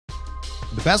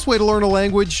The best way to learn a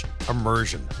language?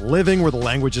 Immersion. Living where the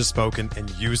language is spoken and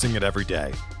using it every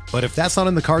day. But if that's not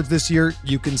in the cards this year,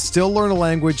 you can still learn a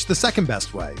language the second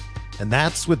best way, and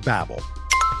that's with Babbel.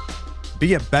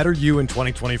 Be a better you in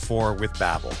 2024 with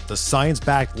Babbel, the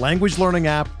science-backed language learning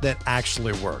app that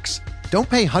actually works. Don't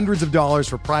pay hundreds of dollars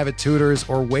for private tutors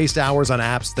or waste hours on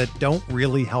apps that don't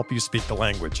really help you speak the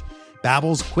language.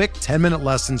 Babbel's quick 10-minute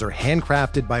lessons are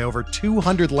handcrafted by over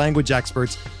 200 language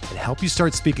experts and help you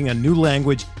start speaking a new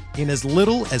language in as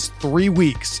little as 3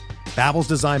 weeks. Babbel's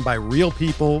designed by real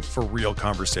people for real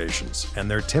conversations,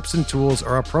 and their tips and tools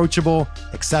are approachable,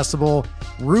 accessible,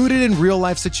 rooted in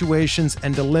real-life situations,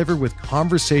 and delivered with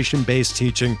conversation-based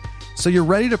teaching, so you're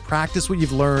ready to practice what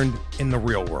you've learned in the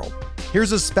real world.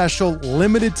 Here's a special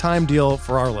limited-time deal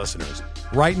for our listeners.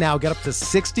 Right now, get up to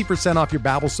 60% off your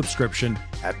Babbel subscription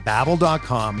at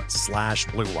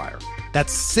babbel.com/Blue Wire.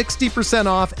 That's 60%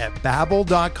 off at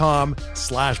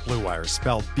babbel.com/Blue Wire,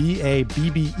 spelled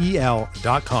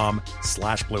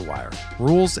BABBEL.com/Blue Wire.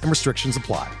 Rules and restrictions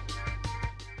apply.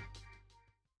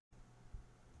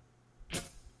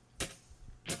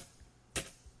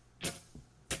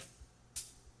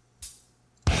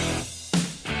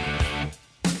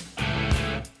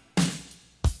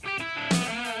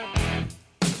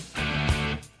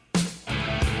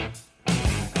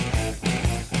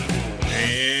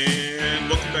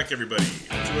 Everybody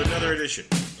to another edition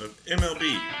of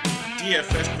MLB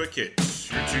DFS Quick Hits,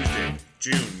 your Tuesday,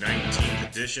 June 19th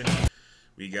edition.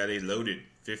 We got a loaded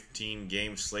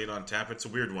 15-game slate on tap. It's a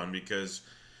weird one because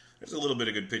there's a little bit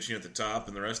of good pitching at the top,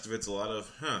 and the rest of it's a lot of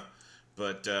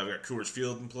But we got Coors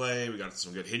Field in play. We got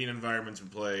some good hitting environments in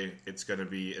play. It's going to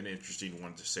be an interesting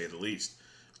one to say the least.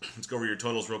 Let's go over your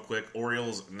totals real quick.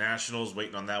 Orioles, Nationals,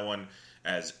 waiting on that one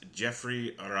as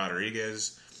Jeffrey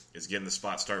Rodriguez is getting the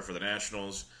spot start for the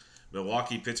Nationals.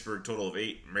 Milwaukee, Pittsburgh, total of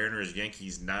 8. Mariners,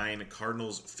 Yankees, 9.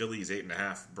 Cardinals, Phillies,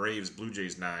 8.5. Braves, Blue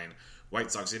Jays, 9. White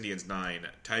Sox, Indians, 9.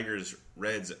 Tigers,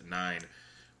 Reds, 9.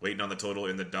 Waiting on the total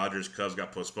in the Dodgers, Cubs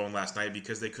got postponed last night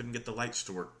because they couldn't get the lights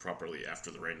to work properly after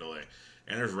the rain delay.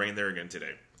 And there's rain there again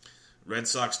today. Red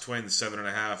Sox, Twins,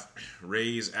 7.5.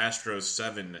 Rays, Astros,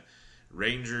 7.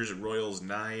 Rangers, Royals,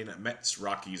 9. Mets,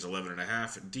 Rockies,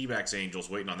 11.5. D-backs, Angels,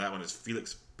 waiting on that one is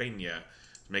Felix Pena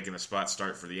making the spot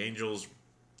start for the Angels.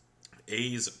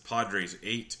 A's, Padres,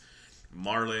 8.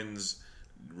 Marlins,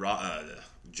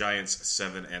 Giants,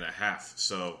 7.5.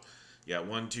 So, yeah,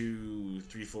 1, 2,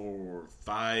 3, 4,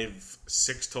 5,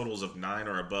 6 totals of 9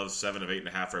 or above, 7 of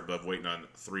 8.5 or above, waiting on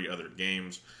 3 other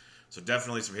games. So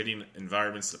definitely some hitting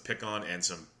environments to pick on and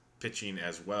some pitching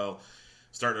as well.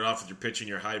 Starting off with your pitching,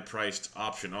 your high-priced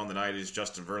option on the night is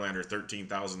Justin Verlander,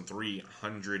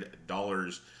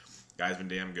 $13,300. Guy's been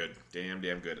damn good.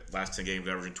 Damn good. Last 10 games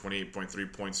averaging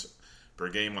 28.3 points per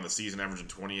game on the season, averaging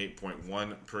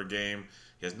 28.1 per game.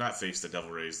 He has not faced the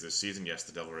Devil Rays this season. Yes,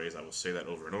 the Devil Rays. I will say that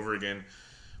over and over again.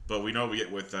 But we know we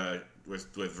get with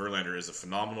Verlander is a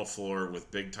phenomenal floor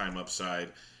with big-time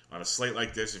upside. On a slate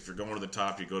like this, if you're going to the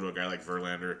top, you go to a guy like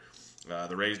Verlander.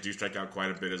 The Rays do strike out quite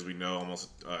a bit, as we know, almost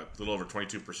a little over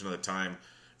 22% of the time.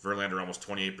 Verlander, almost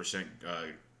 28%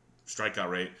 strikeout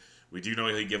rate. We do know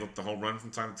he'll give up the home run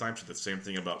from time to time, so the same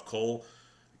thing about Cole.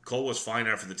 Cole was fine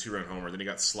after the 2-run homer. Then he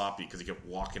got sloppy because he kept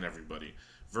walking everybody.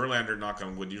 Verlander, knock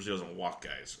on wood, usually doesn't walk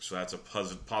guys. So that's a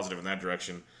positive in that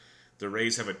direction. The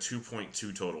Rays have a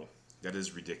 2.2 total. That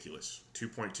is ridiculous.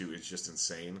 2.2 is just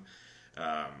insane.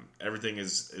 Everything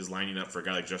is lining up for a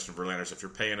guy like Justin Verlander. So if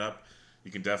you're paying up,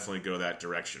 you can definitely go that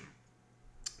direction.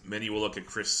 Many will look at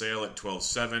Chris Sale at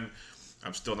 12-7.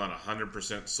 I'm still not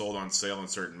 100% sold on Sale in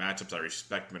certain matchups. I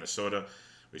respect Minnesota.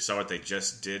 We saw what they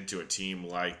just did to a team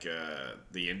like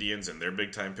the Indians and their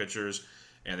big-time pitchers,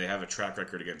 and they have a track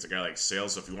record against a guy like Sale.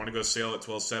 So if you want to go Sale at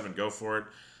 12-7, go for it.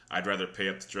 I'd rather pay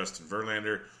up to Justin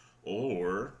Verlander,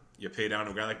 or you pay down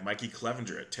to a guy like Mikey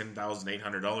Clevenger at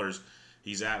 $10,800.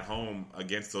 He's at home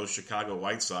against those Chicago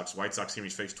White Sox. White Sox team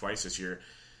he's faced twice this year.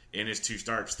 In his 2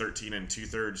 starts, 13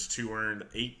 2/3, 2 earned,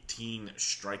 18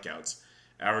 strikeouts,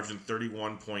 averaging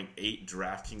 31.8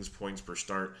 DraftKings points per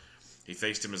start. He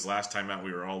faced him his last time out.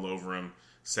 We were all over him.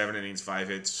 7 innings, 5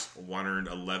 hits, 1 earned,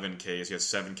 11 Ks. He has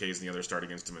 7 Ks in the other start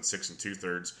against him in 6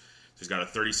 2/3. So he's got a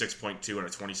 36.2 and a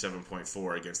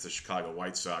 27.4 against the Chicago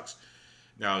White Sox.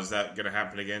 Now, is that going to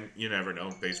happen again? You never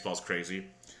know. Baseball's crazy.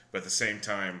 But at the same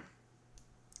time,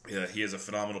 he is a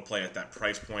phenomenal play at that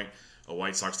price point. A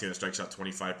White Sox team that strikes out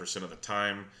 25% of the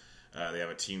time. They have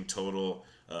a team total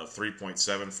of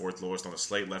 3.7, fourth lowest on the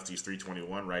slate. Lefties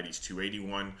 321, righties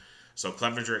 281. So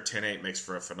Clevenger at 10-8 makes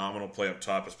for a phenomenal play up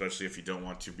top, especially if you don't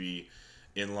want to be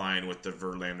in line with the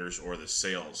Verlanders or the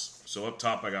Sales. So up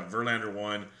top, I got Verlander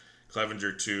 1,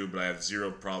 Clevenger 2, but I have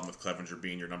zero problem with Clevenger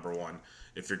being your number 1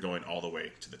 if you're going all the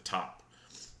way to the top.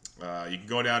 You can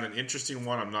go down an interesting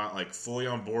one I'm not like fully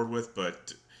on board with,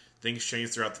 but things change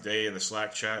throughout the day in the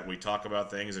Slack chat. We talk about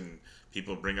things and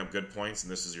people bring up good points,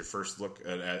 and this is your first look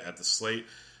at the slate.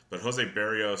 But Jose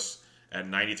Barrios at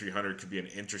 9,300 could be an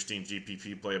interesting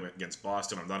GPP play against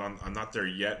Boston. I'm not there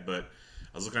yet, but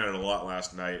I was looking at it a lot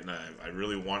last night, and I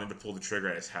really wanted to pull the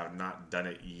trigger. I just have not done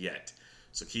it yet.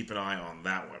 So keep an eye on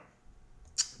that one.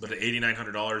 But at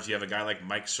 $8,900, you have a guy like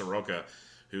Mike Soroka,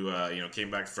 who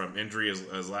came back from injury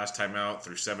as last time out,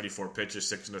 through 74 pitches,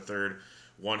 6 1/3,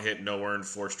 1 hit, no earned,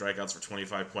 4 strikeouts for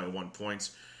 25.1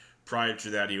 points. Prior to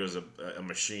that, he was a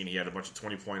machine. He had a bunch of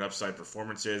 20-point upside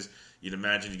performances. You'd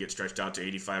imagine you get stretched out to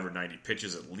 85 or 90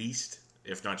 pitches at least,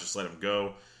 if not just let him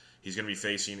go. He's going to be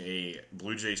facing a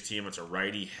Blue Jays team that's a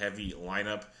righty-heavy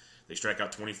lineup. They strike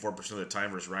out 24% of the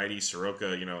time versus righty. Soroka,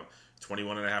 21.5%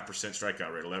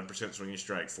 strikeout rate, 11% swinging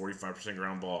strike, 45%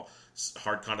 ground ball,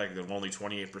 hard contact of only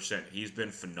 28%. He's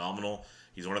been phenomenal.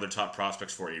 He's one of their top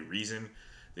prospects for a reason.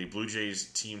 The Blue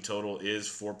Jays team total is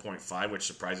 4.5, which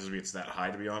surprises me it's that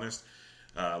high, to be honest.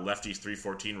 Lefties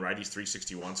 314, righties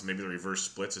 361, so maybe the reverse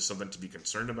splits is something to be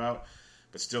concerned about.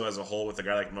 But still, as a whole, with a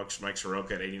guy like Mike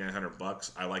Soroka at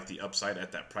 $8,900, I like the upside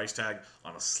at that price tag.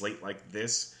 On a slate like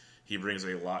this, he brings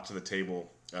a lot to the table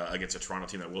against a Toronto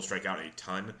team that will strike out a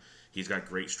ton. He's got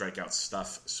great strikeout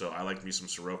stuff, so I like me some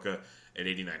Soroka at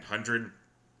 $8,900.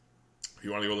 If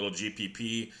you want to go a little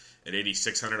GPP, at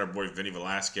 $8,600, our boy Vinny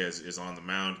Velasquez is on the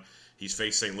mound. He's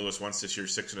faced St. Louis once this year,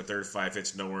 6 1/3, 5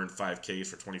 hits, no earned, 5 Ks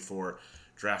for 24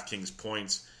 DraftKings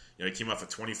points. He came off a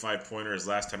 25-pointer his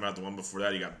last time out. The one before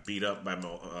that, he got beat up by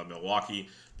Milwaukee.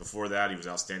 Before that, he was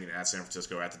outstanding at San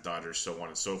Francisco, at the Dodgers, so on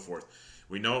and so forth.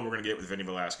 We know what we're going to get with Vinny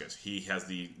Velasquez. He has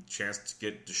the chance to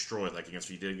get destroyed like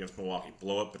he did against Milwaukee.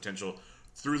 Blow-up potential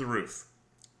through the roof.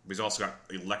 But he's also got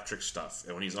electric stuff.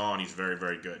 And when he's on, he's very,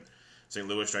 very good. St.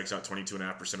 Louis strikes out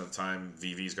 22.5% of the time.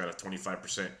 VV's got a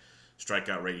 25%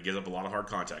 strikeout rate. He gives up a lot of hard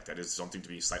contact. That is something to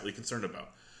be slightly concerned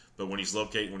about. But when he's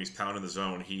located, when he's pounding the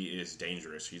zone, he is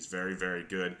dangerous. He's very, very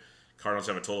good. Cardinals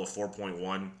have a total of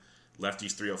 4.1.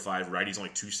 Lefties 305. Righties only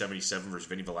 277 versus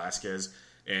Vinny Velasquez.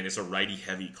 And it's a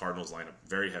righty-heavy Cardinals lineup.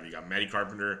 Very heavy. You got Matty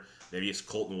Carpenter. Maybe it's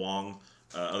Colton Wong.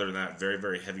 Other than that, very,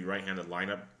 very heavy right-handed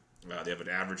lineup. They have an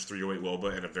average 308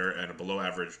 WOBA and a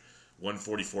below-average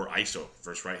 144 ISO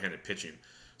versus right-handed pitching.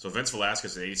 So Vince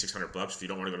Velasquez at $8,600. If you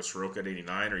don't want to go to Soroka at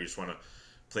 $89, or you just want to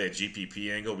play a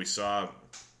GPP angle, we saw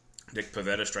Nick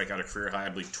Pivetta strike out a career high, I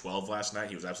believe 12 last night.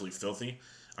 He was absolutely filthy.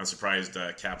 I'm surprised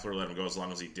Kapler let him go as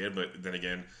long as he did, but then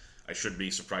again, I should be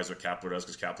surprised what Kapler does,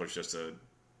 because Kapler's just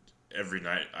every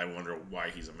night I wonder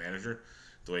why he's a manager.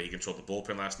 The way he controlled the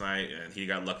bullpen last night, and he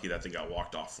got lucky that thing got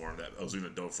walked off for him, that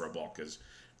Ozuna dove for a ball, because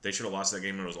they should have lost that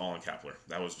game and it was all on Kapler.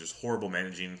 That was just horrible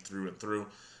managing through and through,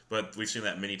 but we've seen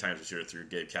that many times this year through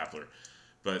Gabe Kapler.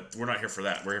 But we're not here for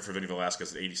that. We're here for Vinny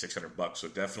Velasquez at $8,600, so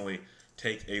definitely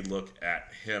take a look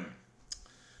at him.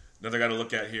 Another guy to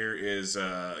look at here is,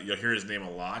 you'll hear his name a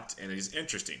lot, and he's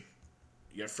interesting.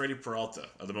 You got Freddie Peralta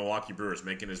of the Milwaukee Brewers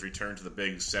making his return to the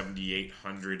big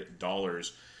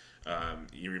 $7,800.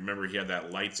 You remember he had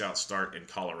that lights-out start in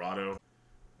Colorado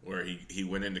where he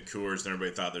went into Coors, and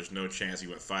everybody thought there's no chance. He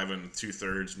went 5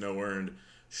 2/3, no earned,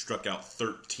 struck out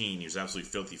 13. He was absolutely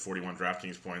filthy, 41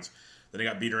 DraftKings points. Then he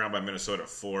got beat around by Minnesota,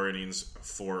 4 innings,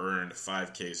 4 earned,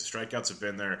 5 Ks. The strikeouts have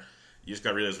been there. You just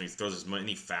got to realize when he throws as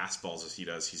many fastballs as he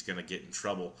does, he's going to get in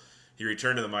trouble. He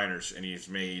returned to the minors, and he's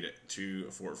made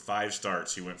 5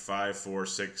 starts. He went 5, 4,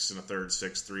 6 1/3,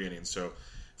 6, 3 innings. So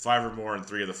 5 or more in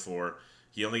 3 of the 4.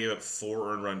 He only gave up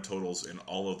 4 earned run totals in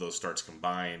all of those starts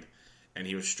combined, and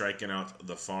he was striking out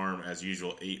the farm as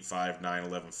usual, 8, 5, 9,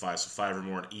 11, 5. So 5 or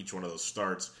more in each one of those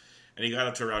starts. And he got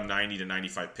up to around 90 to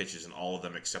 95 pitches in all of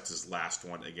them except his last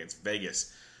one against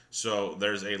Vegas. So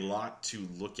there's a lot to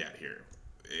look at here.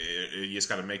 You just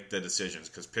got to make the decisions,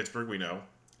 because Pittsburgh, we know,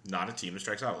 not a team that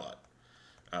strikes out a lot.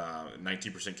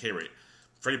 19% K rate.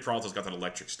 Freddie Peralta's got that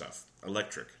electric stuff.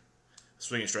 Electric.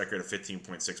 Swinging strike rate of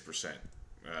 15.6%.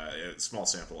 Small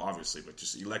sample, obviously, but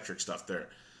just electric stuff there.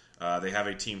 They have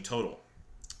a team total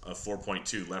of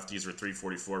 4.2. Lefties are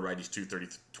 344, righties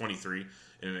 223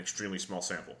 in an extremely small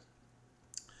sample.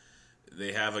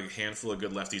 They have a handful of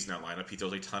good lefties in that lineup. He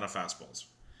throws a ton of fastballs.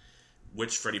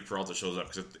 Which Freddie Peralta shows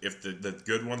up? Because if the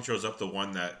good one shows up, the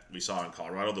one that we saw in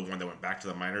Colorado, the one that went back to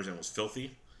the minors and was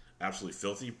filthy, absolutely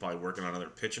filthy, probably working on another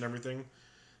pitch and everything,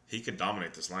 he could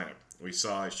dominate this lineup. We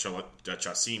saw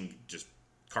Chacin just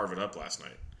carve it up last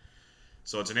night.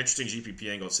 So it's an interesting GPP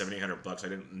angle at $7,800. I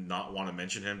did not want to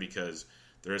mention him because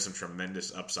there is some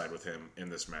tremendous upside with him in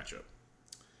this matchup.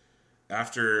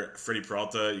 After Freddie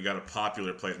Peralta, you got a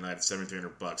popular play tonight at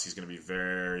 $7,300. He's going to be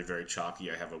very, very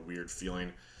chalky. I have a weird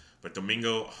feeling. But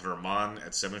Domingo Germán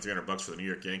at $7,300 for the New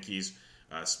York Yankees.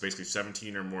 It's basically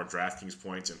 17 or more DraftKings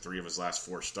points in 3 of his last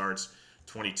 4 starts.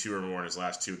 22 or more in his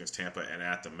last 2 against Tampa and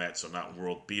at the Mets, so not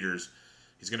world beaters.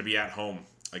 He's going to be at home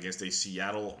against a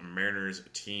Seattle Mariners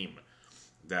team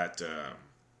that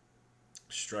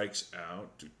strikes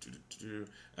out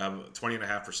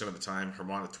 20.5% of the time.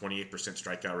 Germán, a 28%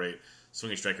 strikeout rate.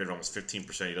 Swinging strike rate of almost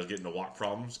 15%. He does get into walk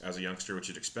problems as a youngster, which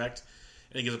you'd expect.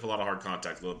 And he gives up a lot of hard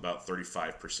contact, about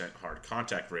 35% hard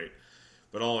contact rate.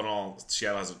 But all in all,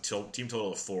 Seattle has a team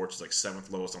total of 4, which is like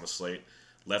 7th lowest on the slate.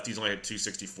 Lefties only had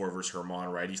 264 versus Germán.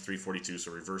 Righties 342,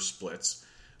 so reverse splits.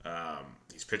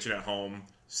 He's pitching at home,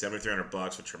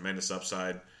 $7,300 with tremendous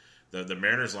upside. The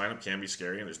Mariners lineup can be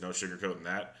scary, and there's no sugarcoating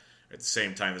that. At the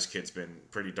same time, this kid's been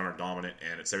pretty darn dominant,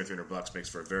 and at $7,300 makes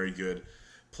for a very good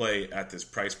play at this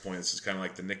price point. This is kind of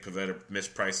like the Nick Pivetta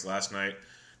mispriced last night.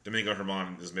 Domingo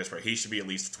Germán is mispriced. He should be at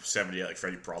least 70 like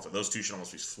Freddie Peralta. Those two should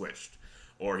almost be switched.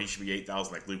 Or he should be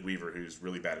 8,000 like Luke Weaver, who's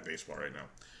really bad at baseball right now.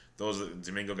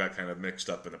 Domingo got kind of mixed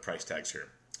up in the price tags here.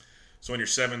 So in your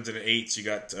 7s and 8s, you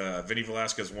got Vinny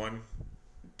Velasquez 1,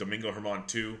 Domingo Germán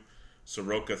 2,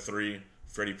 Soroka 3,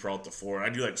 Freddie Peralta 4. And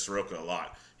I do like Soroka a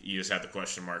lot. You just have the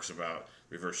question marks about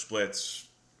reverse splits,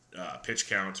 pitch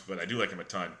counts, but I do like him a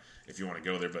ton if you want to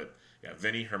go there. But yeah,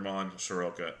 Vinny, Germán,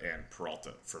 Soroka, and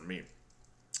Peralta for me.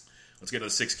 Let's get to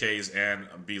the 6Ks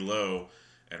and below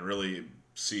and really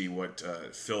see what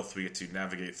filth we get to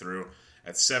navigate through.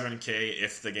 At 7K,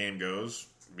 if the game goes,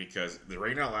 because the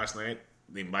rain out last night,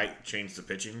 they might change the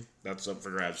pitching. That's up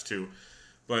for grabs too.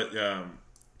 But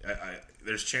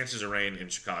there's chances of rain in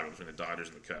Chicago between the Dodgers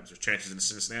and the Cubs. There's chances in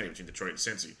Cincinnati between Detroit and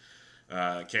Cincy.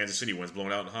 Kansas City wind's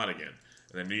blowing out and hot again.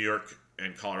 And then New York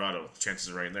and Colorado, chances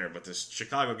of rain there. But this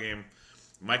Chicago game,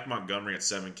 Mike Montgomery at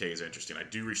 7K is interesting. I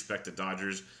do respect the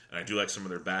Dodgers, and I do like some of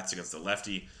their bats against the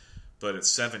lefty. But at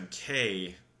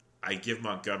 7K, I give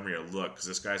Montgomery a look because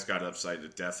this guy's got upside to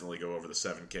definitely go over the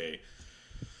 7K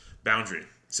boundary.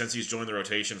 Since he's joined the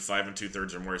rotation 5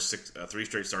 2/3 or more, 3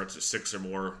 straight starts, 6 or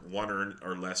more, 1 earned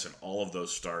or less in all of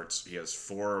those starts. He has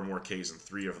 4 or more Ks in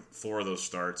 4 of those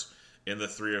starts. In the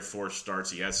 3 or 4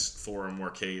 starts, he has 4 or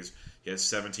more Ks. He has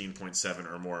 17.7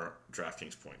 or more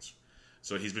DraftKings points.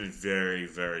 So he's been very,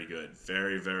 very good,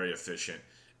 very, very efficient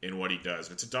in what he does.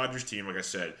 And it's a Dodgers team, like I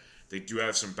said. They do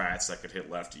have some bats that could hit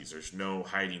lefties. There's no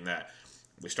hiding that.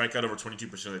 They strike out over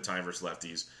 22% of the time versus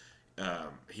lefties.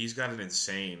 He's got an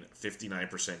insane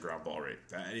 59% ground ball rate.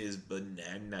 That is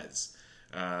bananas.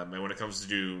 And when it comes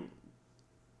to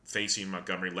facing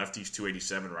Montgomery, lefties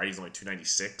 287, righties only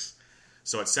 296.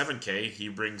 So at 7K, he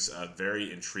brings a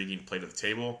very intriguing play to the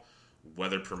table,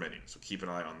 weather permitting. So keep an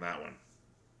eye on that one.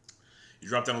 You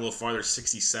drop down a little farther,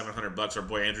 $6,700. Our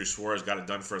boy Andrew Suarez got it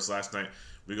done for us last night.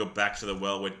 We go back to the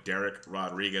well with Derek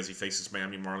Rodriguez. He faces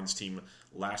Miami Marlins team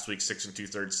last week, 6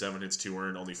 2/3, 7 hits, 2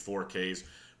 earned, only 4 Ks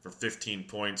for 15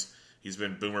 points. He's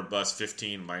been boomer bust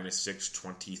 15, -6,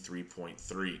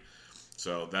 23.3.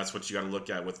 So that's what you got to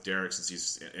look at with Derek since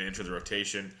he's entered the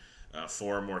rotation.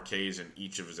 4 or more Ks in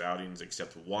each of his outings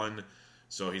except 1.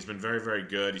 So he's been very, very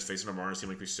good. He's facing a Marlins team,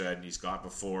 like we said, and he's got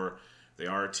before. They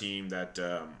are a team that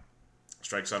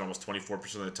strikes out almost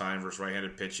 24% of the time versus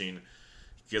right-handed pitching.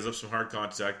 He gives up some hard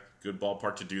contact. Good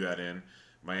ballpark to do that in.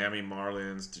 Miami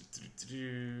Marlins.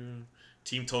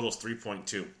 Team totals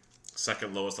 3.2.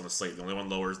 Second lowest on the slate. The only one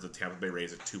lower is the Tampa Bay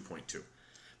Rays at 2.2.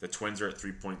 The Twins are at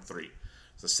 3.3.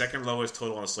 So the second lowest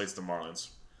total on the slate is the Marlins,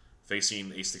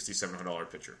 facing a $6,700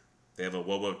 pitcher. They have a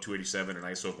WOBA of 287 and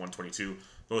ISO of 122,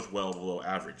 both well below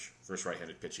average versus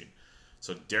right-handed pitching.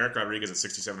 So Derek Rodriguez at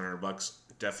 $6,700,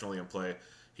 definitely in play.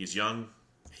 He's young,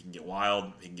 he can get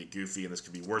wild, he can get goofy, and this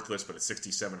could be worthless, but at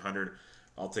 $6,700,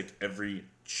 I'll take every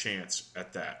chance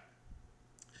at that.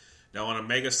 Now, on a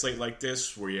mega slate like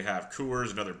this, where you have Coors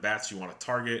and other bats you want to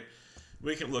target,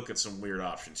 we can look at some weird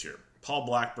options here. Paul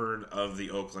Blackburn of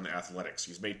the Oakland Athletics.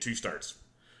 He's made 2 starts.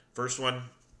 First one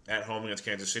at home against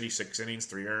Kansas City, 6 innings,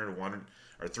 3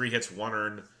 hits, 1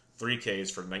 earned, 3 Ks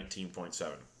for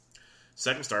 19.7.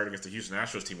 Second start against the Houston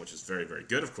Astros team, which is very, very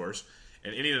good, of course.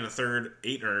 An inning and a third,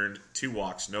 8 earned, 2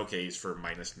 walks, no Ks for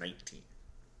 -19.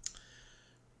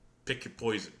 Pick your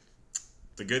poison.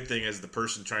 The good thing is the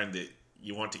person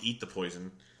you want to eat the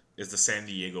poison is the San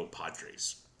Diego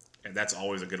Padres. And that's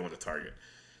always a good one to target.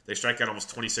 They strike out almost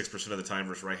 26% of the time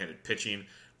versus right-handed pitching.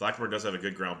 Blackburn does have a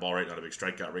good ground ball rate, not a big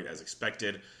strikeout rate as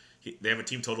expected. They have a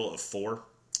team total of 4,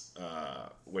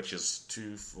 which is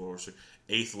 2, 4, 6,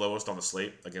 8th lowest on the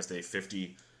slate against a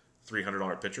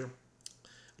 $5,300 pitcher.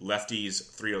 Lefties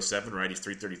 307, righties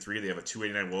 333. They have a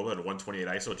 289 WOBA and a 128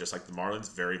 ISO, just like the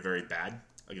Marlins. Very, very bad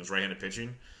against right-handed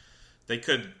pitching. They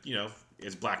could,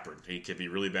 it's Blackburn. He could be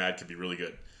really bad, could be really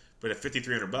good. But at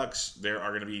 $5,300, there are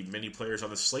going to be many players on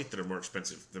the slate that are more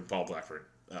expensive than Paul Blackburn,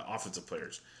 offensive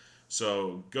players.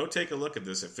 So go take a look at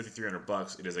this at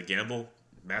 $5,300. It is a gamble,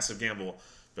 massive gamble,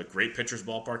 but great pitcher's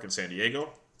ballpark in San Diego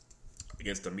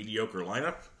against a mediocre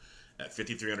lineup. At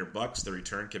 $5,300, the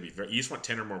return can be you just want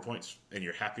 10 or more points, and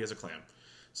you're happy as a clam.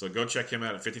 So go check him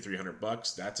out at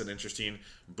 $5,300. That's an interesting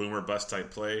boomer bust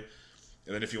type play.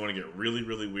 And then if you want to get really,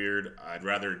 really weird, I'd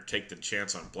rather take the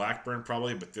chance on Blackburn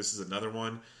probably, but this is another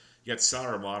one. You got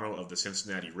Sal Romano of the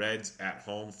Cincinnati Reds at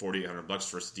home, $4,800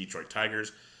 versus the Detroit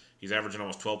Tigers. He's averaging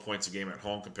almost 12 points a game at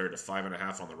home compared to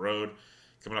 5.5 on the road.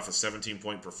 Coming off a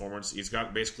 17-point performance, he's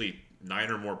got basically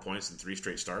 9 or more points in 3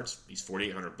 straight starts. He's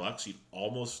 $4,800. He'd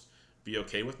almost be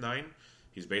okay with 9.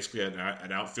 He's basically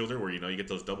an outfielder where you get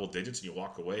those double digits and you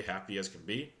walk away happy as can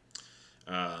be.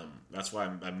 That's why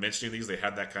I'm mentioning these. They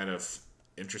had that kind of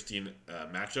interesting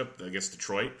matchup against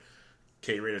Detroit.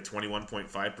 K rate of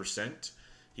 21.5%.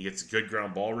 He gets a good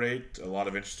ground ball rate. A lot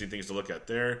of interesting things to look at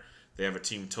there. They have a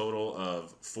team total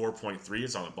of 4.3.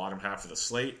 It's on the bottom half of the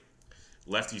slate.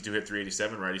 Lefties do hit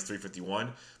 387, righties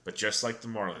 351. But just like the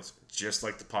Marlins, just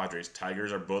like the Padres,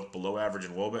 Tigers are both below average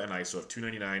in WOBA and ISO of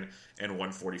 299 and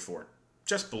 144.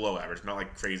 Just below average, not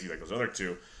like crazy like those other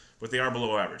two, but they are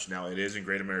below average. Now, it is in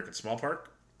Great American Small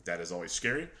Park. That is always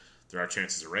scary. There are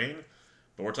chances of rain,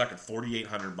 but we're talking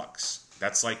 $4,800.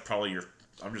 That's like probably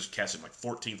I'm just guessing, like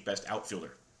 14th best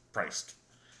outfielder priced.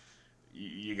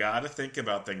 You got to think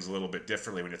about things a little bit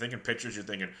differently. When you're thinking pitchers, you're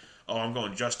thinking, oh, I'm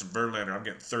going Justin Verlander, I'm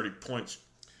getting 30 points.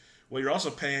 Well, you're also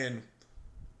paying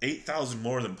 $8,000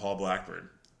 more than Paul Blackburn,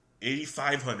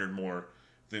 $8,500 more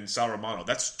than Sal Romano.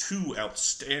 That's 2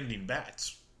 outstanding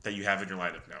bats that you have in your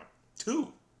lineup now.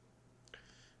 2.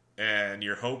 And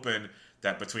you're hoping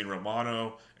that between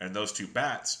Romano and those 2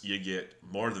 bats, you get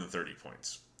more than 30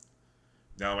 points.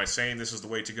 Now, am I saying this is the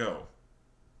way to go?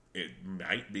 It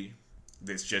might be.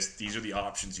 It's just these are the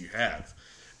options you have.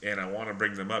 And I want to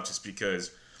bring them up just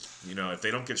because, if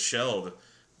they don't get shelled,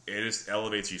 it just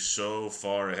elevates you so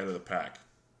far ahead of the pack.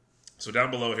 So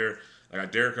down below here, I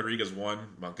got Derek Rodriguez 1,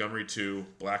 Montgomery 2,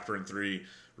 Blackburn 3,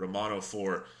 Romano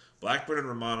 4. Blackburn and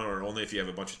Romano are only if you have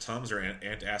a bunch of Tums or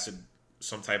antacid,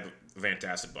 some type of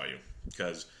antacid by you,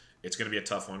 because it's going to be a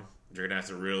tough one. You're going to have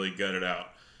to really gut it out.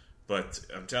 But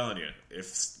I'm telling you,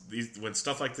 when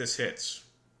stuff like this hits,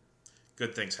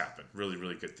 good things happen. Really,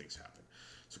 really good things happen.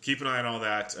 So keep an eye on all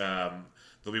that.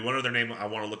 There'll be one other name I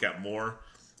want to look at more,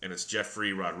 and it's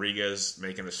Jeffrey Rodriguez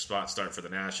making a spot start for the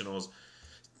Nationals.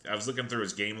 I was looking through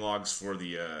his game logs for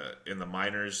in the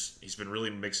minors. He's been really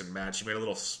mix and match. He made a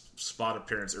little spot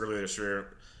appearance earlier this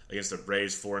year against the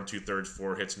Braves, 4 2/3,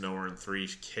 4 hits, no earned, 3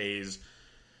 Ks.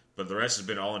 But the rest has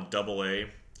been all in Double-A.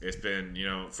 It's been,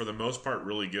 for the most part,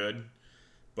 really good.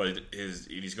 But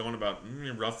he's going about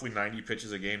roughly 90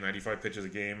 pitches a game, 95 pitches a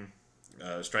game,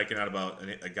 striking out about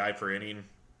a guy per inning.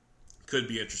 Could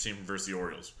be interesting versus the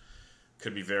Orioles.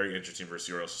 Could be very interesting versus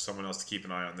the Orioles. So someone else to keep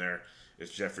an eye on there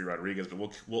is Jeffrey Rodriguez. But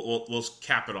we'll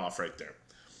cap it off right there.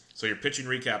 So your pitching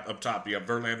recap up top, you have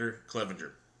Verlander,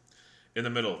 Clevenger. In the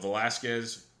middle,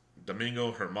 Velasquez,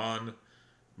 Domingo, Herman,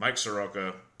 Mike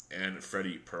Soroka, and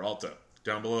Freddie Peralta.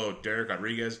 Down below, Derek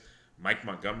Rodriguez, Mike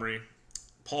Montgomery,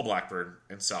 Paul Blackburn,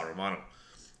 and Sal Romano.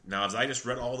 Now, as I just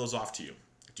read all those off to you,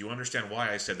 do you understand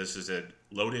why I said this is a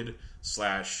loaded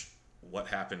 / what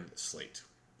happened slate?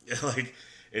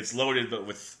 It's loaded, but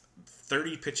with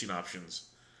 30 pitching options,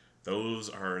 those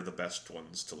are the best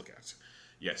ones to look at.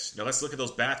 Yes. Now, let's look at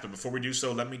those bats, but before we do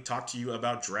so, let me talk to you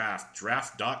about Draft.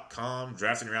 Draft.com,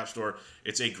 draft in your app store.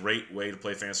 It's a great way to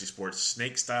play fantasy sports.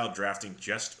 Snake-style drafting,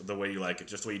 just the way you like it,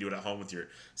 just the way you do it at home with your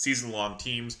season-long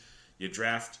teams. You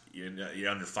draft, you're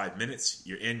under 5 minutes,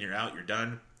 you're in, you're out, you're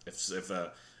done. If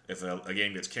a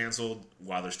game gets canceled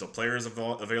while there's still players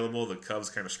available, the Cubs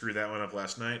kind of screwed that one up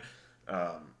last night.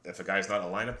 If a guy's not in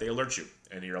a lineup, they alert you,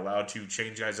 and you're allowed to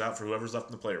change guys out for whoever's left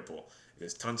in the player pool. It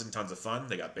is tons and tons of fun.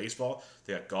 They got baseball,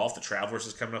 they got golf. The Travelers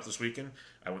is coming up this weekend.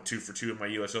 I went 2 for 2 at my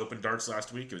U.S. Open darts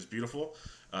last week. It was beautiful.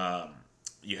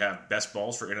 You have best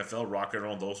balls for NFL, rock and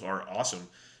roll. Those are awesome.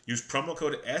 Use promo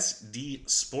code SD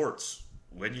Sports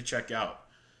when you check out,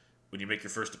 when you make your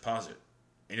first deposit.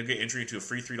 And you'll get entry into a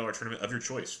free $3 tournament of your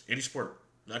choice. Any sport.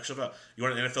 Knock yourself out. You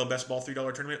want an NFL best ball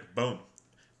 $3 tournament? Boom.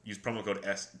 Use promo code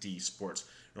SD Sports.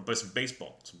 You want to play some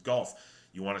baseball, some golf.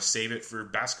 You want to save it for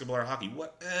basketball or hockey.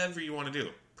 Whatever you want to do.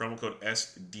 Promo code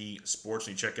SD Sports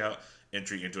when you check out.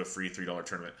 Entry into a free $3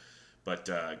 tournament. But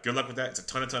good luck with that. It's a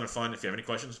ton of fun. If you have any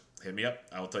questions, hit me up.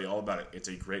 I will tell you all about it. It's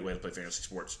a great way to play fantasy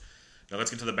sports. Now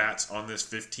let's get to the bats on this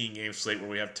 15-game slate where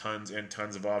we have tons and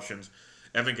tons of options.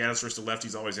 Evan Gattis versus the lefty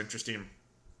is always interesting.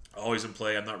 Always in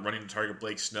play. I'm not running to target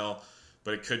Blake Snell,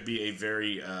 but it could be a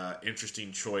very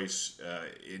interesting choice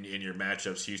in your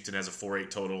matchups. Houston has a 4.8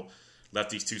 total.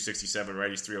 Lefties 267,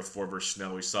 righties 304 versus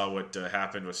Snell. We saw what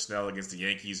happened with Snell against the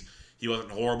Yankees. He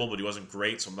wasn't horrible, but he wasn't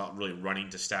great, so I'm not really running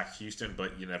to stack Houston,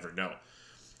 but you never know.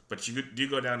 But you do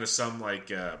go down to some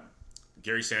like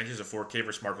Gary Sanchez, a 4K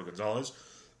versus Marco Gonzalez.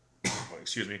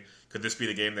 Excuse me. Could this be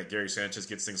the game that Gary Sanchez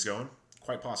gets things going?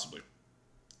 Quite possibly.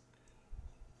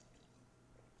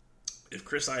 If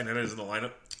Chris Iannetta is in the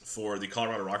lineup for the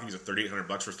Colorado Rockies at $3,800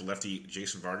 versus the lefty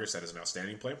Jason Vargas, that is an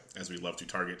outstanding play, as we love to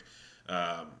target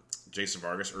Jason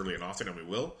Vargas early and often, and we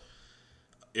will.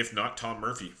 If not, Tom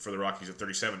Murphy for the Rockies at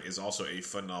 37 is also a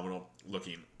phenomenal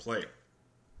looking play.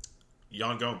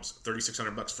 Yan Gomes,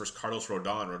 $3,600 versus Carlos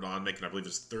Rodon. Rodon making, I believe,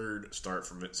 his third start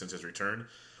since his return.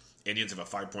 Indians have a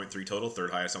 5.3 total,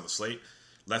 third highest on the slate.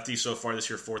 Lefties so far this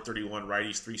year, 431.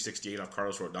 Righties, 368 off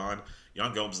Carlos Rodon.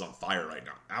 Yan Gomes is on fire right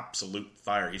now. Absolute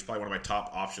fire. He's probably one of my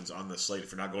top options on the slate.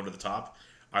 If you're not going to the top,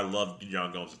 I love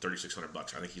Yan Gomes at $3,600.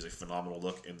 I think he's a phenomenal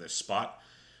look in this spot.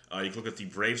 You can look at the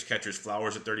Braves catchers,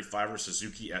 Flowers at 35 or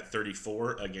Suzuki at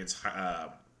 34 against,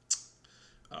 oh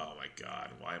my God,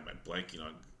 why am I blanking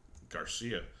on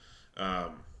Garcia?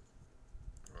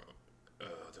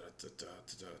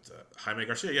 Jaime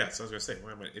Garcia, yeah, so I was going to say,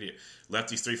 why am I an idiot?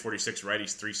 Lefties 346,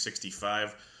 righties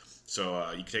 365. So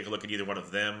you can take a look at either one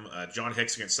of them. John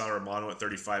Hicks against Sal Romano at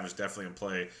 35 is definitely in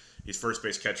play. He's first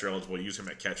base catcher eligible. Use him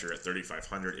at catcher at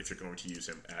 3,500 if you're going to use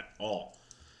him at all.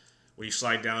 When you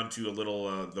slide down to a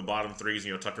little the bottom threes,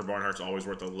 Tucker Barnhart's always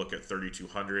worth a look at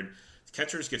 3,200.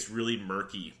 Catchers gets really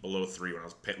murky below 3 when I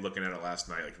was looking at it last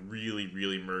night. Like really,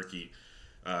 really murky.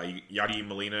 Yadier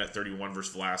Molina at 31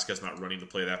 versus Velasquez. Not running to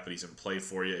play that, but he's in play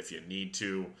for you if you need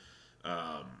to.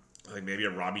 I think maybe a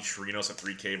Robbie Chirinos at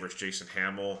 3K versus Jason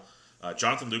Hamill.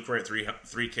 Jonathan Lucroy at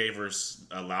 3K versus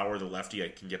Lauer, the lefty. I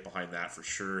can get behind that for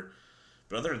sure.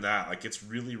 But other than that, it's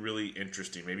really, really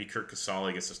interesting. Maybe Kurt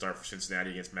Casale gets to start for Cincinnati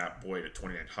against Matt Boyd at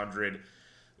 2,900.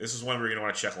 This is one where you're going to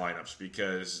want to check lineups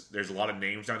because there's a lot of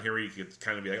names down here where you could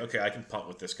kind of be like, okay, I can punt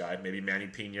with this guy. Maybe Manny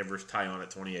Pena versus Taillon at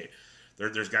 28.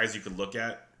 There's guys you could look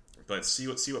at, but see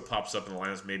what pops up in the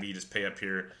lineups. Maybe you just pay up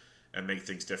here and make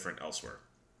things different elsewhere.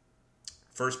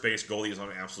 First base, goalie is on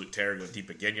an absolute tear. Going deep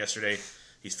again yesterday.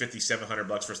 He's $5,700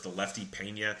 versus the lefty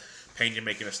Pena. Pena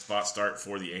making a spot start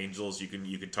for the Angels. You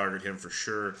can target him for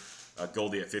sure.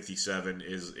 Goldie at 57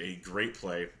 is a great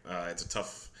play. It's a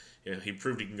tough. He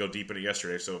proved he can go deep in it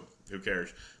yesterday, so who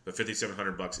cares? But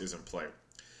 $5,700 is in play.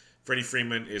 Freddie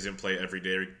Freeman is in play every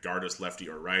day, regardless lefty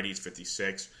or righty. He's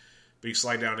 56. But you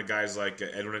slide down to guys like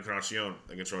Edwin Encarnacion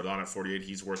against Rodon at 48.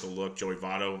 He's worth a look. Joey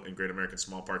Votto in Great American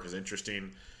Small Park is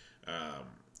interesting.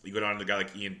 You go down to a guy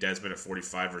like Ian Desmond at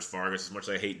 45 versus Vargas. As much as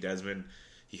I hate Desmond,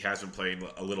 he has been playing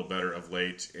a little better of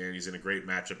late, and he's in a great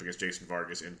matchup against Jason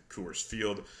Vargas in Coors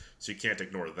Field, so you can't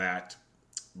ignore that.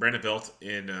 Brandon Belt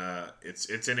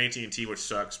it's in AT&T, which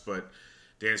sucks, but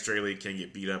Dan Straley can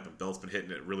get beat up, and Belt's been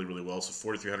hitting it really, really well. So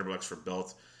 $4,300 for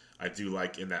Belt, I do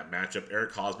like in that matchup.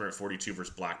 Eric Hosmer at 42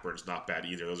 versus Blackburn is not bad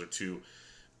either. Those are two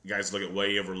guys look at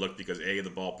way overlooked because A, the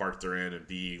ballpark they're in, and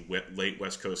B, late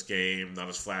West Coast game, not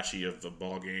as flashy of the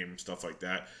ball game, stuff like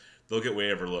that. They'll get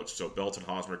way overlooked. So Belt and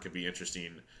Hosmer could be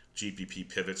interesting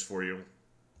GPP pivots for you.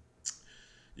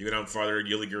 You go down farther,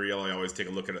 Yuli Gurriel, I always take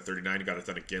a look at 39. He got it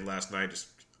done again last night, just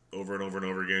over and over and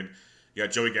over again. You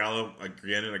got Joey Gallo,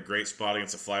 again, in a great spot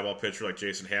against a fly ball pitcher like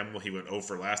Jason Hamill. He went 0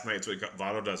 for last night. It's what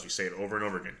Votto does. We say it over and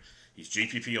over again. He's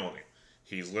GPP only.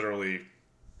 He's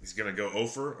going to go 0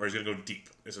 for, or he's going to go deep.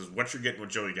 This is what you're getting with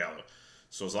Joey Gallo.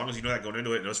 So as long as you know that going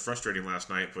into it, and it was frustrating last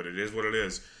night, but it is what it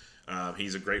is.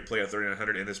 He's a great play at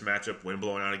 3,900 in this matchup. Wind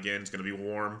blowing out again. It's going to be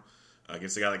warm.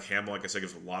 Against a guy like Hamill, like I said,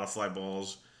 gives a lot of fly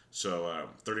balls. So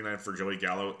 39 for Joey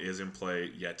Gallo is in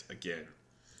play yet again.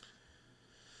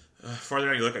 Farther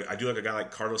down you look, I do like a guy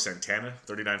like Carlos Santana,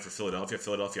 39 for Philadelphia.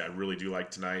 Philadelphia, I really do like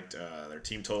tonight. Their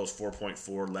team total is 4.4.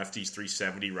 Lefties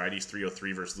 370, righties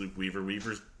 303 versus Luke Weaver.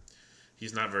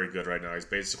 He's not very good right now. He's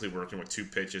basically working with 2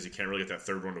 pitches. He can't really get that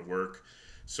third one to work.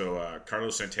 So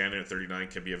Carlos Santana at 39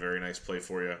 can be a very nice play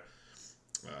for you.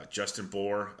 Justin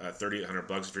Bour at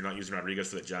 $3,800. If you're not using Rodriguez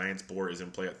for the Giants, Bour is in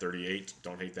play at 38.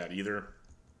 Don't hate that either.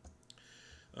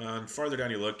 Farther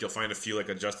down you look, you'll find a few like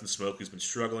a Justin Smoke who's been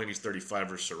struggling. He's 35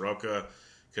 versus Soroka.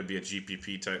 Could be a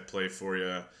GPP type play for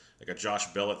you. Like a Josh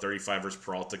Bell at 35 versus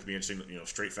Peralta could be interesting.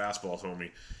 Straight fastball told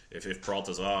me if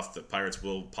Peralta's off, the Pirates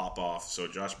will pop off. So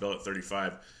Josh Bell at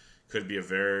 35 could be a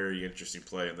very interesting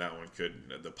play in that one.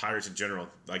 The Pirates in general,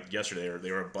 like yesterday,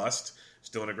 they were a bust.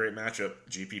 Still in a great matchup,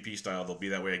 GPP style. They'll be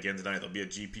that way again tonight. There'll be a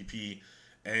GPP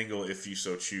angle if you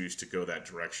so choose to go that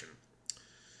direction.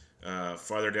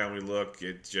 Farther down we look,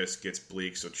 it just gets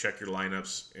bleak. So check your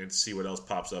lineups and see what else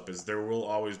pops up. As there will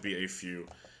always be a few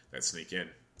that sneak in.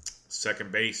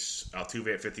 Second base,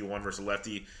 Altuve at 51 versus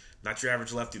lefty. Not your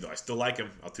average lefty, though. I still like him.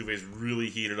 Altuve's really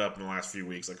heated up in the last few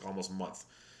weeks, like almost a month.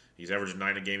 He's averaging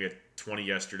 9 a game. He had 20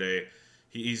 yesterday.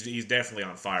 He's definitely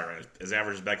on fire. His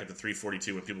average is back up to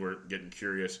 342 when people were getting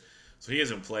curious. So he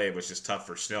is in play, but it's just tough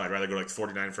for Snell. I'd rather go like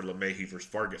 49 for LeMahieu versus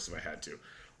Vargas if I had to.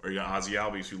 Or you got Ozzie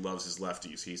Albies, who loves his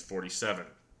lefties. He's 47.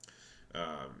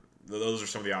 Those are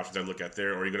some of the options I look at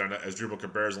there. Or you go down to Asdrubal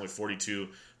Cabrera is only 42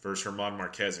 versus German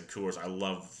Marquez and Coors. I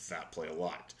love that play a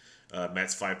lot.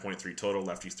 Mets 5.3 total,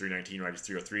 lefties 319, righties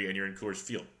 303, and you're in Coors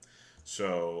Field.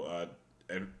 So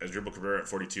Asdrubal Cabrera at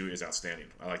 42 is outstanding.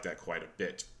 I like that quite a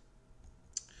bit.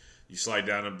 You slide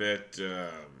down a bit,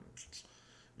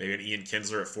 maybe an Ian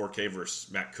Kinsler at 4K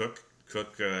versus Matt Cook.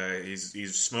 Cook,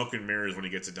 he's smoke and mirrors when he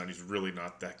gets it done. He's really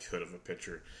not that good of a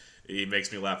pitcher. He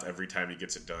makes me laugh every time he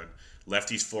gets it done.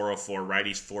 Lefties 404,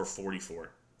 righties 444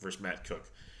 versus Matt Cook.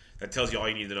 That tells you all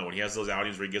you need to know. When he has those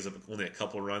outings where he gives up only a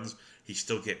couple of runs, he's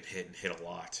still getting hit and hit a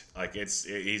lot. Like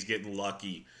he's getting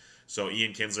lucky. So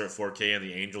Ian Kinsler at 4K and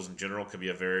the Angels in general could be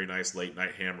a very nice late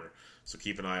night hammer. So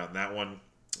keep an eye on that one.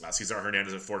 Cesar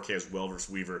Hernandez at 4K as well versus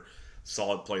Weaver.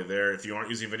 Solid play there. If you aren't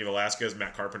using Vinny Velasquez,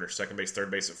 Matt Carpenter, second base, third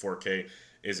base at 4K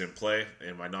is in play.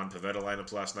 In my non-Pivetta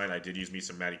lineups last night, I did use me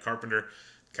some Matty Carpenter,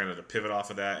 kind of to pivot off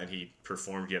of that, and he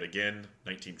performed yet again.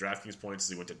 19 DraftKings points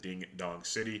as he went to Ding Dong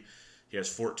City. He has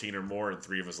 14 or more in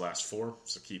 3 of his last 4,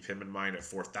 so keep him in mind at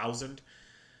 4,000.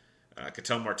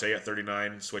 Ketel Marte at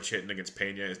 39, switch hitting against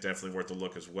Pena is definitely worth a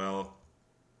look as well.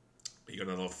 You go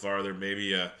a little farther,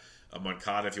 maybe a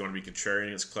Moncada if you want to be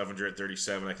contrarian. It's Clevenger at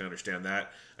 37. I can understand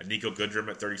that. A Nico Goodrum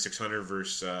at 3,600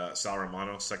 versus Sal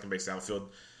Romano, second base outfield.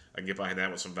 I can get behind that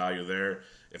with some value there.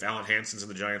 If Alan Hansen's in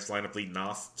the Giants lineup leading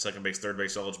off, second base, third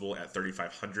base eligible at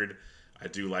 3,500, I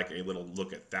do like a little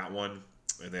look at that one.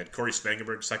 And then Corey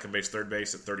Spangenberg, second base, third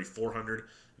base at 3,400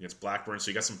 against Blackburn. So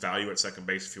you got some value at second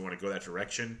base if you want to go that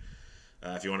direction.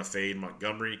 If you want to fade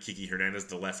Montgomery, Kiki Hernandez,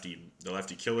 the lefty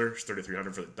killer,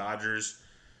 3,300 for the Dodgers.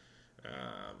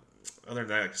 Other than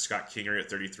that, Scott Kingery at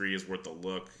 33 is worth a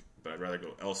look, but I'd rather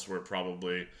go elsewhere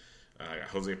probably.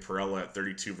 Jose Perella at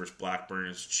 32 versus Blackburn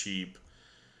is cheap.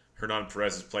 Hernan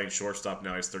Perez is playing shortstop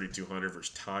now. He's 3,200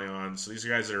 versus Tyon. So these are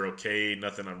guys that are okay.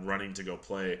 Nothing I'm running to go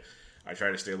play. I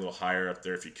try to stay a little higher up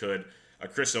there if you could.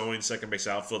 Chris Owens, second base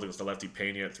outfield against the lefty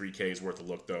Pena at 3K is worth a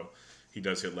look, though. He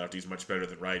does hit lefties much better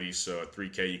than righties, so at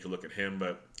 3K you can look at him.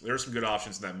 But there are some good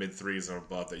options in that mid-threes and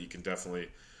above that you can definitely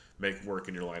make work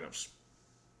in your lineups.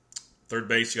 Third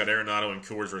base, you got Arenado and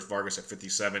Coors versus Vargas at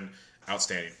 57.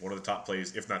 Outstanding. One of the top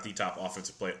plays, if not the top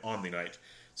offensive play on the night.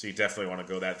 So you definitely want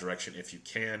to go that direction if you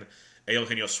can.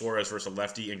 Eugenio Suarez versus a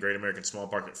lefty in Great American Small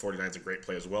Park at 49 is a great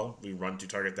play as well. We run to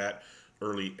target that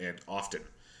early and often.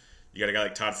 You got a guy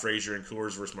like Todd Frazier and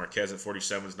Coors versus Marquez at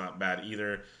 47 is not bad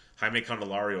either. Jaime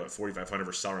Candelario at 4,500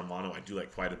 versus Sal Romano I do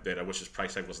like quite a bit. I wish his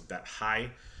price tag wasn't that high,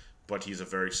 but he's a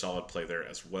very solid play there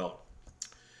as well.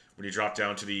 When you drop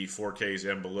down to the 4Ks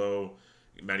and below,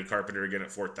 Matty Carpenter again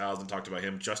at 4,000. Talked about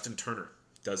him. Justin Turner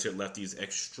does hit lefties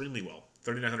extremely well.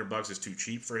 $3,900 is too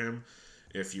cheap for him.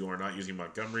 If you are not using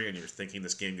Montgomery and you're thinking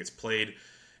this game gets played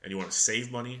and you want to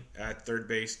save money at third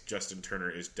base, Justin Turner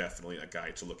is definitely a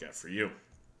guy to look at for you.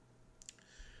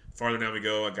 Farther down we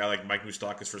go, a guy like Mike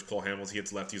Moustakas versus Cole Hamels. He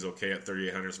hits lefties okay at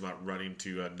 3,800. So I'm not running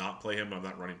to not play him. I'm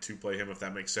not running to play him, if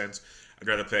that makes sense. I'd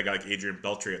rather play a guy like Adrian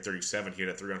Beltre at 37. He had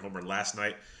a 3-run homer last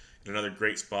night. And another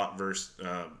great spot versus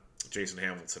Jason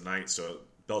Hamilton tonight. So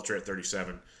Beltre at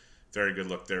 37. Very good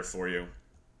look there for you.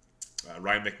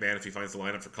 Ryan McMahon, if he finds the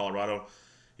lineup for Colorado,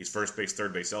 he's first base,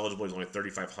 third base eligible. He's only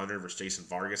 3,500 versus Jason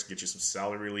Vargas. Get you some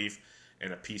salary relief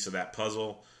and a piece of that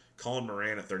puzzle. Colin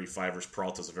Moran at 35 versus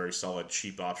Peralta is a very solid,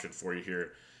 cheap option for you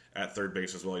here at third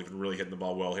base as well. He's been really hitting the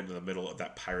ball well, hitting in the middle of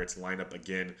that Pirates lineup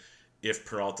again. If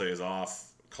Peralta is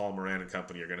off, Colin Moran and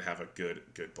company are going to have a good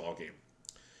ball game.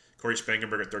 Corey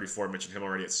Spangenberg at 34, mentioned him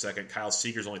already at second. Kyle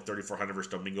Seager's only 3,400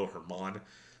 versus Domingo Germán.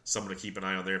 Someone to keep an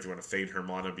eye on there if you want to fade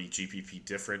Germán and be GPP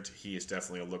different. He is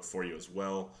definitely a look for you as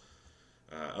well.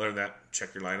 Other than that,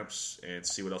 check your lineups and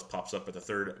see what else pops up at the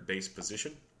third base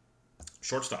position.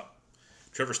 Shortstop.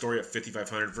 Trevor Story at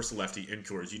 5,500 versus lefty in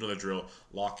Coors. You know the drill.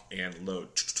 Lock and load.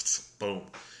 Boom.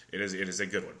 It is a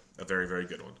good one. A very, very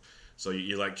good one. So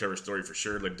you like Trevor Story for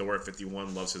sure. Lindor at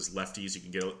 51 loves his lefties. You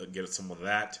can get some of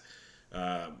that.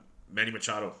 Manny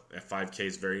Machado at 5K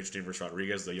is very interesting versus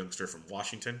Rodriguez, the youngster from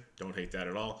Washington. Don't hate that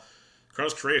at all.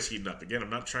 Carlos Correa is heating up. Again, I'm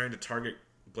not trying to target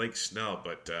Blake Snell,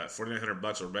 but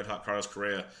 $4,900 or red hot Carlos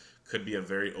Correa could be a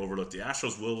very overlooked. The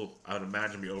Astros will, I would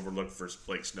imagine, be overlooked versus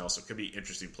Blake Snell, so it could be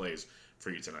interesting plays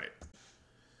for you tonight.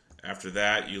 After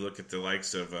that, you look at the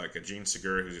likes of Gene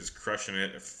Segura, who's just crushing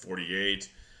it at 48.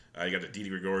 You got the Didi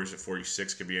Gregorius at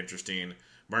 46, could be interesting.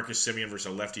 Marcus Semien versus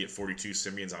a lefty at 42.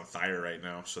 Semien's on fire right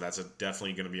now, so that's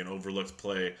definitely going to be an overlooked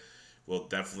play. Will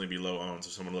definitely be low owned, so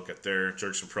someone look at there.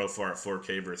 Jurickson Profar at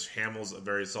 4K versus Hamels, a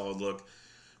very solid look.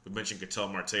 We mentioned Ketel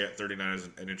Marte at 39 is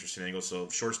an interesting angle, so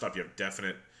shortstop, you have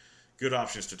definite good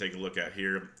options to take a look at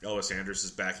here. Elvis Andrus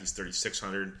is back, he's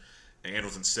 3,600.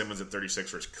 Andrelton Simmons at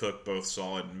 36 versus Cook, both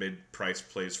solid mid-price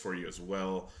plays for you as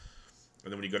well.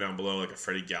 And then when you go down below, like a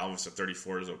Freddie Galvis at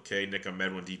 34 is okay. Nick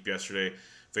Ahmed went deep yesterday.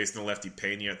 Facing the lefty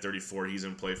Pena at 34, he's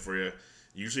in play for you.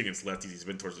 Usually against lefties, he's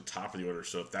been towards the top of the order.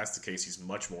 So if that's the case, he's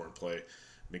much more in play.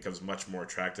 Becomes much more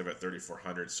attractive at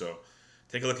 3,400. So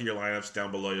take a look at your lineups.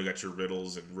 Down below, you got your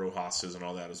Riddles and Rojas's and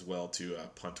all that as well to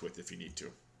punt with if you need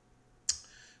to.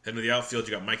 Heading to the outfield,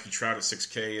 you got Mikey Trout at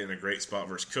 6K in a great spot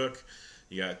versus Cook.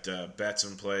 You got Betts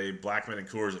in play. Blackman and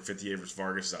Coors at 58 versus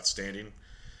Vargas is outstanding.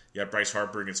 You got Bryce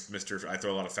Harper against Mr. I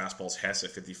throw a lot of fastballs. Hess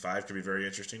at 55 could be very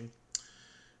interesting.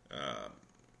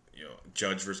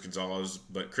 Judge versus Gonzalez.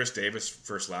 But Chris Davis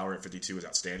versus Lauer at 52 is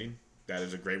outstanding. That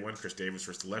is a great one. Chris Davis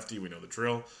versus the lefty. We know the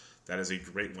drill. That is a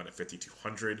great one at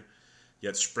 5,200. You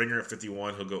had Springer at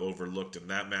 51. He'll go overlooked in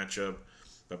that matchup.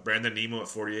 But Brandon Nimmo at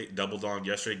 48 doubled on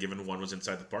yesterday, given one was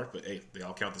inside the park. But, hey, they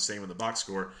all count the same in the box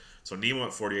score. So Nimmo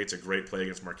at 48 is a great play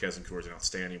against Marquez and Coors, an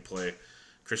outstanding play.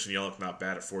 Christian Yelich not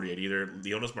bad at 48 either.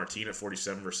 Leonis Martin at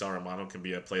 47 versus Sal Romano can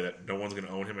be a play that no one's going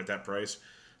to own him at that price.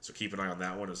 So keep an eye on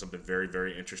that one. There's something very,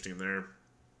 very interesting there.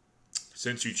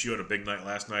 Since Chu had a big night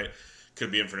last night,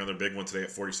 could be in for another big one today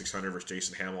at 4,600 versus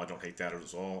Jason Hamill. I don't hate that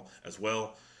as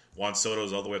well. Juan Soto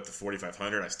is all the way up to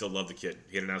 4,500. I still love the kid.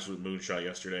 He had an absolute moonshot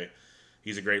yesterday.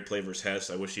 He's a great play versus Hess.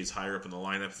 I wish he's higher up in the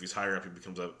lineup. If he's higher up, he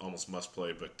becomes an almost must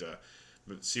play. But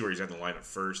see where he's at in the lineup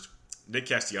first. Nick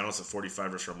Castellanos at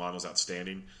 45 versus Romano is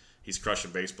outstanding. He's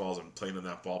crushing baseballs, and playing in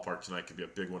that ballpark tonight could be a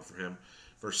big one for him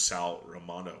versus Sal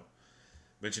Romano.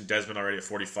 Mentioned Desmond already at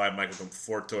 45. Michael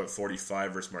Conforto at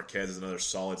 45 versus Marquez is another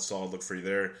solid look for you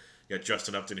there. You got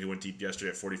Justin Upton, who went deep yesterday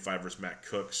at 45 versus Matt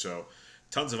Cook. So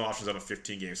tons of options on a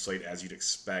 15-game slate, as you'd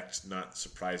expect. Not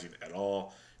surprising at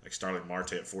all. Like Starling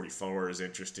Marte at 44 is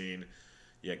interesting.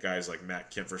 You got guys like Matt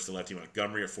Kemp versus the lefty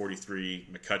Montgomery at 43.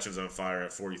 McCutcheon's on fire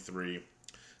at 43.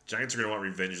 Giants are going to want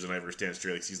revenge tonight versus Dan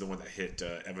Strelix. He's the one that hit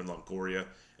Evan Longoria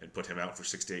and put him out for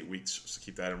 6 to 8 weeks. So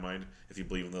keep that in mind if you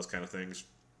believe in those kind of things.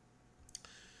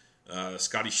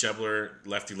 Scotty Schebler,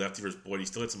 lefty versus Boyd. He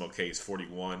still hit some okay. He's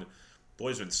 41.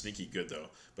 Boyd's been sneaky good, though.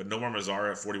 But Nomar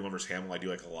Mazara at 41 versus Hamill, I do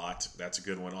like a lot. That's a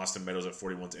good one. Austin Meadows at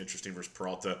 41 is interesting versus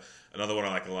Peralta. Another one I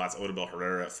like a lot is Odubel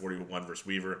Herrera at 41 versus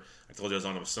Weaver. I told you I was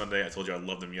on him Sunday. I told you I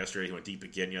loved him yesterday. He went deep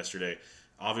again yesterday.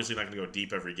 Obviously not going to go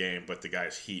deep every game, but the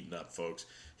guy's heating up, folks.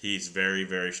 He's very,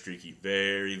 very streaky.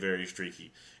 Very, very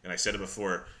streaky. And I said it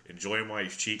before, enjoy him while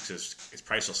he's cheap, because his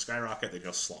price will skyrocket, then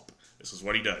he'll slump. This is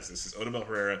what he does. This is Odubel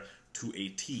Herrera to a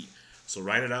T. So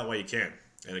ride it out while you can.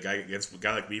 And against a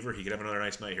guy like Weaver, he could have another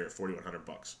nice night here at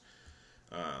 $4,100.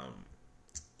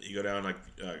 You go down like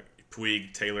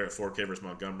Puig, Taylor at 4K versus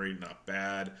Montgomery, not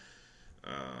bad.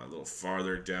 A little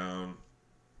farther down,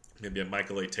 maybe a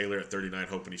Michael A. Taylor at 39,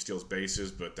 hoping he steals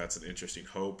bases, but that's an interesting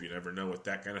hope. You never know with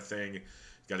that kind of thing. You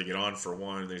got to get on for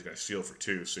one, and then he's got to steal for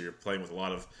two. So you're playing with a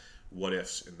lot of what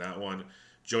ifs in that one.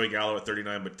 Joey Gallo at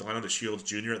 39, but Delano DeShields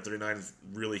Jr. at 39 is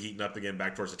really heating up again,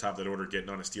 back towards the top of that order, getting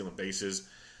on and stealing bases.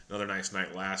 Another nice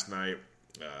night last night.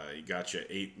 He got you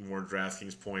 8 more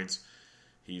DraftKings points.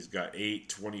 He's got 8,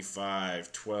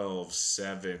 25, 12,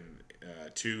 7,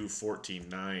 2, 14,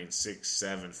 9, 6,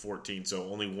 7, 14. So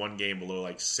only one game below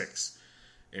like 6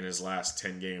 in his last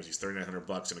 10 games. He's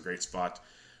 $3,900 in a great spot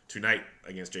tonight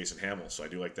against Jason Hamill. So I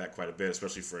do like that quite a bit,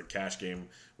 especially for a cash game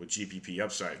with GPP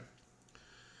upside.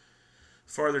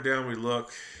 Farther down we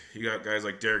look, you got guys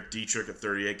like Derek Dietrich at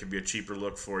 38, could be a cheaper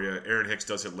look for you. Aaron Hicks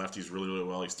does hit lefties really, really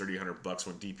well. He's $3,800,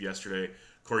 went deep yesterday.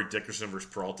 Corey Dickerson versus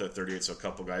Peralta at 38, so a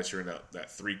couple guys here in that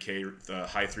 3K, the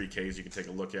high 3Ks you can take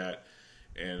a look at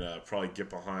and probably get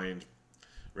behind.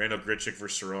 Randall Grichuk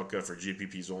versus Soroka for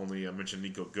GPPs only. I mentioned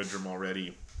Nico Goodrum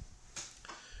already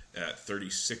at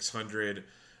 3,600.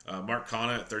 Mark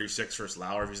Canha at 36 versus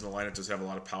Lauer. If he's in the lineup, does have a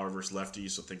lot of power versus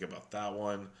lefties, so think about that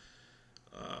one.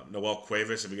 Noel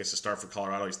Cuevas, if he gets to start for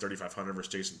Colorado, he's 3,500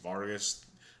 versus Jason Vargas.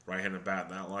 Right-handed bat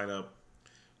in that lineup.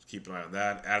 Keep an eye on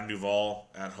that. Adam Duvall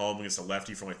at home against a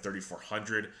lefty for only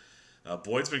 3,400.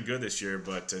 Boyd's been good this year,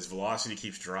 but his velocity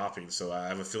keeps dropping, so I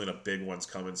have a feeling a big one's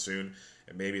coming soon.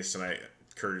 And maybe it's tonight,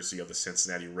 courtesy of the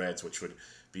Cincinnati Reds, which would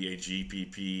be a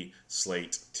GPP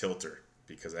slate tilter,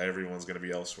 because everyone's going to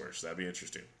be elsewhere, so that'd be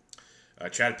interesting.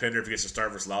 Chad Pinder, if he gets to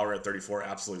start versus Lowry at 34,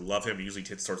 absolutely love him. He usually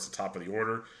hits towards the top of the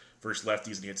order versus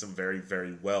lefties, and he hits them very,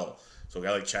 very well. So a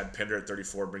guy like Chad Pinder at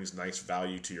 34 brings nice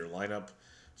value to your lineup,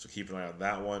 so keep an eye on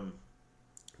that one.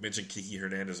 I mentioned Kiki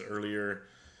Hernandez earlier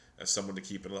as someone to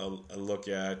keep a look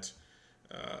at.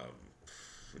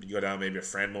 When you go down, maybe a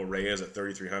Franmil Reyes at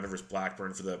 3,300 versus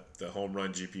Blackburn for the home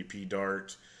run GPP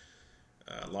dart.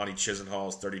 Lonnie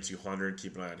Chisenhall's 3,200.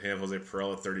 Keep an eye on him. Jose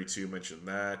Perella 32. Mentioned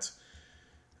that.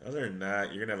 Other than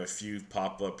that, you're going to have a few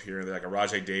pop up here. Like a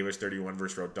Rajai Davis 31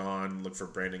 versus Rodon. Look for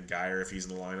Brandon Guyer if he's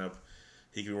in the lineup.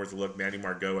 He could be worth a look. Manny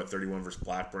Margot at 31 versus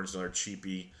Blackburn's another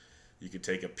cheapie you could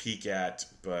take a peek at.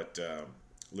 But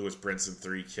Lewis Brinson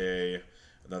 3K.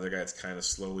 Another guy that's kind of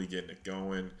slowly getting it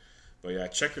going. But yeah,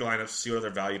 check your lineups, see what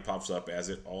other value pops up, as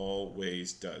it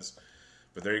always does.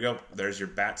 But there you go. There's your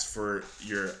bats for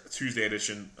your Tuesday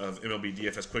edition of MLB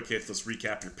DFS Quick Hits. Let's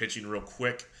recap your pitching real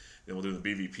quick. Then we'll do the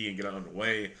BVP and get on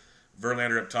underway.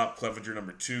 Verlander up top, Clevenger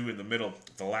number 2 in the middle.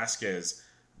 Velasquez,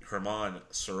 Herman,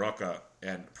 Soroka,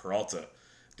 and Peralta.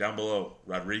 Down below,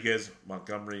 Rodriguez,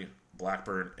 Montgomery,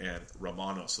 Blackburn, and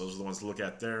Romano. So those are the ones to look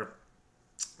at there.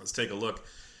 Let's take a look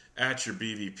at your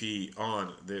BVP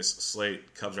on this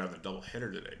slate. Cubs are having a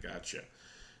doubleheader today. Gotcha.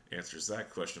 Answers that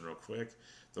question real quick.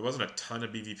 There wasn't a ton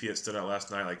of BVP that stood out last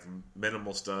night, like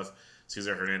minimal stuff.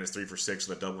 Cesar Hernandez 3 for 6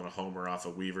 with a double and a homer off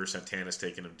of Weaver. Santana's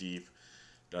taking him deep.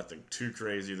 Nothing too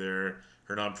crazy there.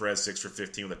 Hernan Perez 6 for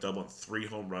 15 with a double and 3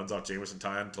 home runs off Jameson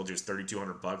Taillon. Told you it's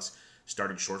 $3,200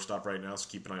 starting shortstop right now, so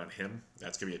keep an eye on him.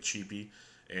 That's going to be a cheapie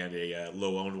and a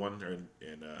low-owned one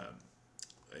in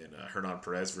Hernan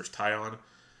Perez versus Taillon.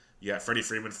 You got Freddie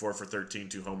Freeman 4 for 13,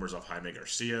 2 homers off Jaime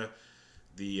Garcia.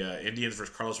 The Indians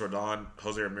versus Carlos Rodon,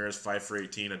 Jose Ramirez 5 for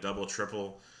 18, a double,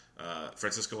 triple.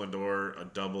 Francisco Lindor, a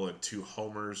double and 2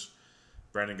 homers.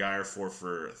 Brandon Guyer 4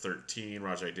 for 13.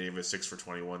 Rajai Davis 6 for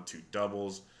 21, 2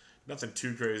 doubles. Nothing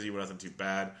too crazy, but nothing too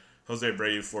bad. Jose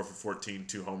Abreu 4 for 14,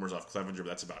 2 homers off Clevenger, but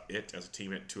that's about it as a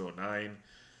team at 209.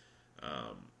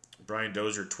 Brian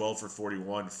Dozier 12 for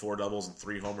 41, 4 doubles and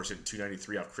 3 homers, hitting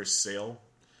 293 off Chris Sale.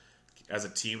 As a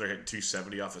team, they're hitting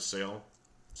 270 off of Sale,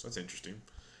 so that's interesting.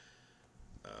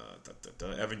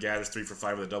 Evan Gaddis 3 for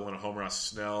 5 with a double and a homer off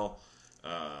Snell.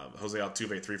 Jose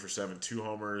Altuve 3 for 7, 2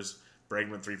 homers.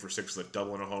 Bregman 3 for 6 with a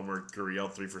double and a homer.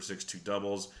 Gurriel 3 for 6, 2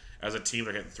 doubles. As a team,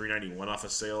 they're hitting 391 off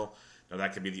of Sale. Now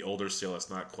that could be the older Sale that's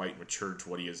not quite matured to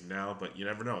what he is now, but you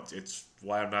never know. It's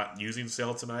why I'm not using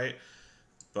Sale tonight,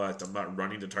 but I'm not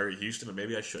running to target Houston, and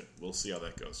maybe I should. We'll see how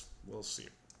that goes. We'll see.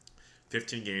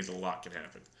 15 games, a lot can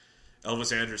happen.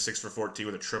 Elvis Andrus 6 for 14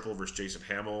 with a triple versus Jason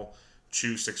Hamill.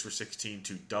 Chu 6 for 16,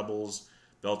 2 doubles.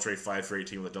 Beltre 5 for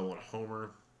 18 with a double and a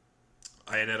homer.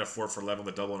 Iannetta 4 for 11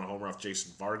 with a double and a homer off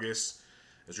Jason Vargas.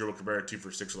 Asdrubal Cabrera 2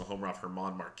 for 6 with a homer off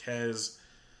Herman Marquez.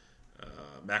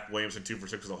 Mac Williamson 2 for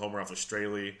 6 with a homer off of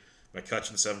Straley.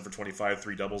 McCutcheon 7 for 25,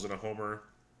 3 doubles and a homer.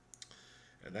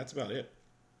 And that's about it.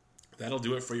 That'll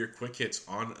do it for your quick hits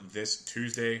on this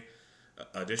Tuesday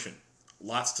edition.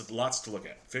 Lots to look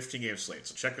at. 15 game slate.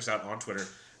 So check us out on Twitter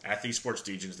at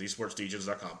TheSportsDegens,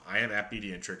 TheSportsDegens.com. I am at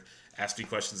BDintric. Ask me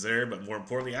questions there, but more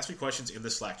importantly, ask me questions in the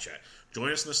Slack chat.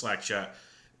 Join us in the Slack chat.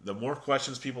 The more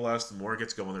questions people ask, the more it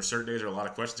gets going. There's certain days there are a lot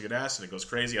of questions get asked, and it goes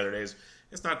crazy. Other days,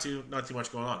 it's not too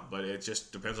much going on, but it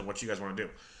just depends on what you guys want to do.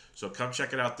 So come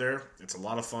check it out there. It's a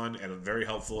lot of fun and a very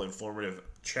helpful, informative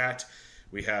chat.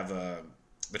 We have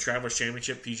the Travelers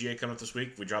Championship PGA coming up this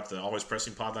week. We dropped the Always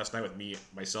Pressing pod last night with me,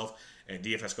 myself, and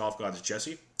DFS Golf Gods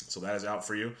Jesse. So that is out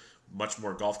for you. Much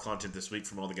more golf content this week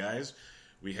from all the guys.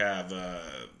 We have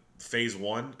Phase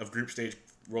 1 of Group Stage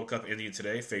World Cup ending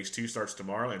today. Phase 2 starts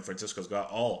tomorrow, and Francisco's got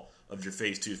all of your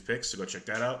Phase 2 picks, so go check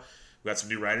that out. We got some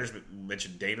new riders. We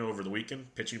mentioned Dana over the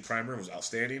weekend. Pitching primer was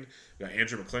outstanding. We got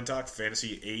Andrew McClintock.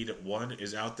 Fantasy Aid 1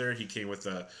 is out there. He came with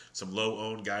some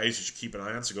low-owned guys you should keep an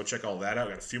eye on, so go check all that out.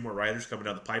 We got a few more riders coming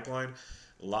down the pipeline.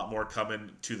 A lot more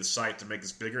coming to the site to make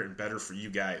this bigger and better for you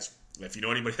guys. If you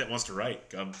know anybody that wants to write,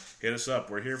 come hit us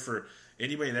up. We're here for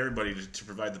anybody and everybody to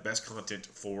provide the best content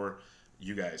for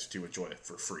you guys to enjoy it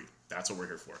for free. That's what we're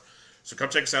here for. So come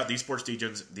check us out,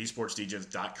 TheSportsDegens,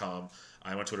 TheSportsDegens.com.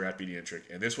 I'm on Twitter at BDintric.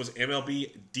 And this was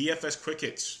MLB DFS Quick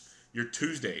Hits, your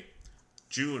Tuesday,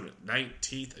 June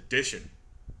 19th edition.